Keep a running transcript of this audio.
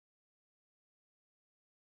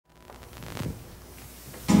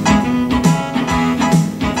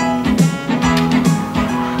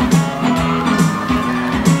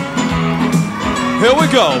Here we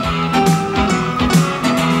go.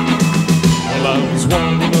 Well, I was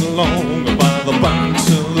wandering along by the banks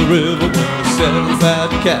of the river when the 7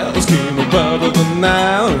 fat cows came up out of the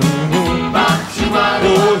Nile.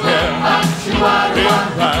 Oh yeah, and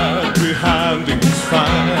right behind these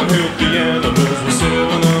fine healthy animals were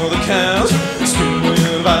 7 other cows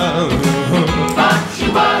screaming violent.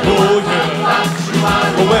 Oh yeah,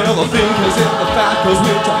 well the thing is in the factors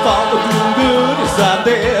which I thought were doing good, yes I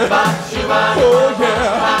did. Oh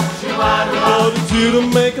yeah, but it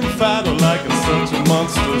didn't make him fat like it's such a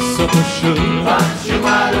monster supper should.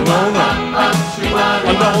 No, no,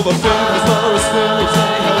 I know the thing is not a spirit.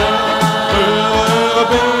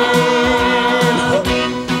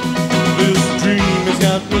 This dream has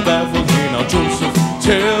got me baffled. Now Joseph,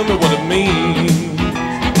 tell me what it means.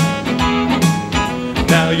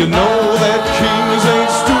 Now you know that kings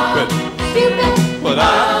ain't stupid, but I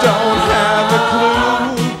don't have a clue.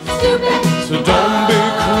 So don't be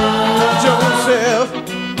cruel, Joseph.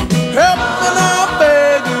 Help me now, I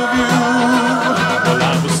beg of you. Well, I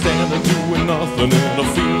was standing doing nothing in a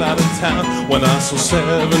field out of town when I saw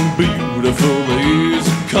 7 beautiful ladies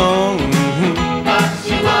come.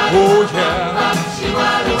 Oh yeah,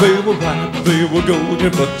 they were ripe, they were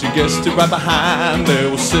golden, but you guessed it, right behind there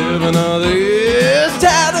were 7 others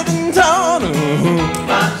tattered and torn.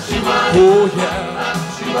 Oh yeah.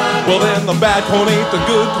 Well then the bad corn ain't the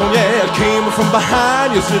good corn, yeah, it came from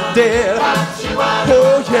behind, yes it did.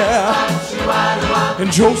 Oh yeah.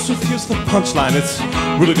 And Joseph, here's the punchline, it's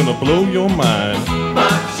really gonna blow your mind.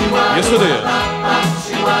 Yes it is.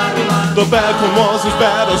 The bad corn was as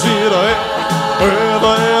bad as it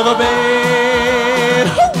ever been.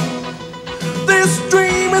 This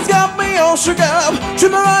dream has got me all shook up.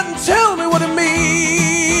 Should I run and tell me what it means?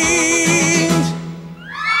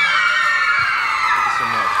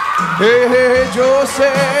 Hey, hey,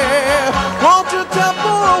 Joseph, won't you tell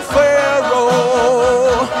poor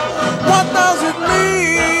Pharaoh, what does it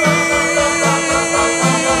mean?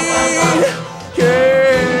 Yeah.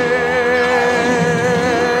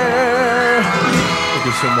 Thank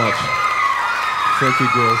you so much. Thank you,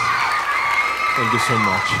 girls. Thank you so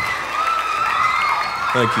much.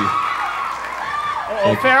 Thank you.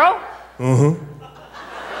 Oh, Pharoah? Uh-huh.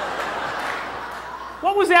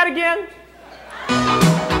 What was that again?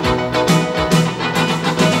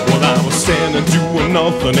 Standing doing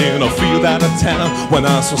nothing in a field out of town when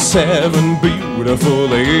I saw 7 beautiful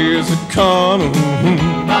ladies come.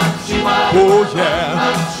 Oh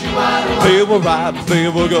yeah, they were ripe, they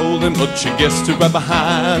were golden, but you guessed it, right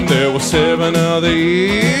behind there were 7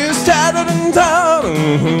 others tattered and torn.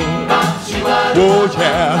 Oh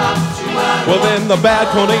yeah, well then the bad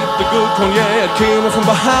corn ain't the good corn, yeah, it came from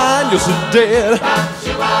behind, yes it did.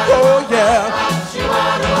 Oh yeah.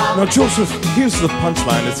 Now Joseph, here's the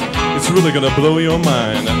punchline, it's really gonna blow your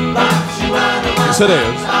mind. Yes it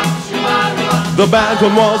is. The bad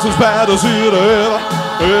one was as bad as it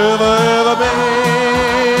ever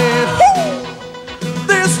been.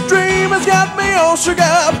 This dream has got me all shook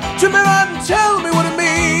up. Jimmy, run and tell me what it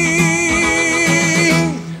means.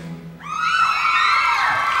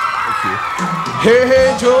 Thank you. Hey,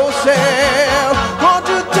 hey, Joseph, won't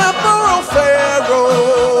you tell poor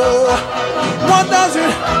Pharaoh, what does it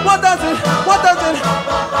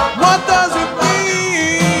mean?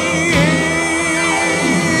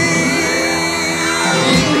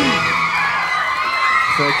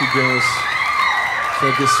 Thank you, girls.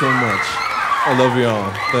 Thank you so much. I love you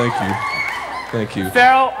all. Thank you. Thank you.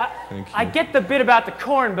 Pharoah, Thank you. I get the bit about the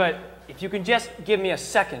corn, but if you can just give me a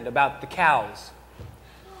second about the cows.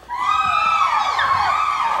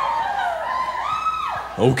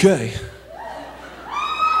 Okay.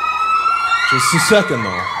 Just a second,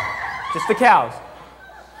 though. Just the cows.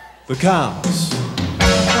 The cows.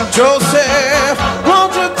 Joseph,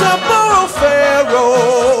 won't you tell poor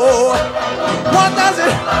Pharaoh, what does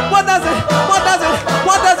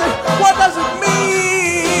it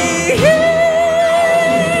mean?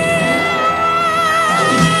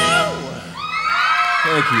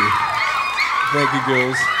 Thank you. Thank you,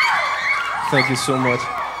 girls. Thank you so much.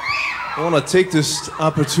 I want to take this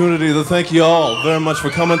opportunity to thank you all very much for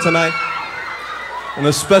coming tonight. And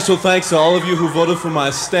a special thanks to all of you who voted for my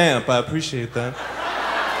stamp. I appreciate that.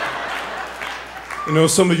 You know,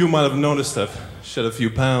 some of you might have noticed I've shed a few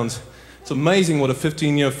pounds. It's amazing what a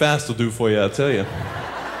 15-year fast will do for you, I tell you.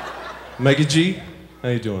 Maggie G, how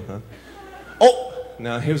you doing, huh? Oh,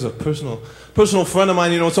 now here's a personal friend of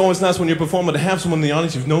mine. You know, it's always nice when you're performing to have someone in the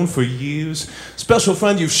audience you've known for years. Special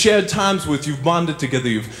friend you've shared times with, you've bonded together,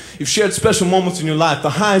 you've shared special moments in your life,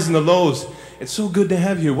 the highs and the lows. It's so good to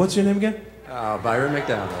have you here. What's your name again? Byron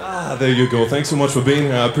McDonald. Ah, there you go. Thanks so much for being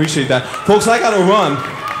here. I appreciate that. Folks, I gotta run.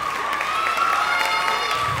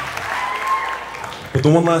 But the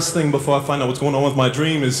one last thing before I find out what's going on with my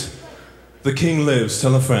dream is the king lives.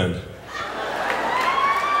 Tell a friend.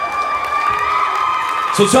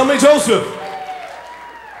 So tell me, Joseph,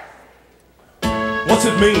 what's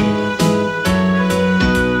it mean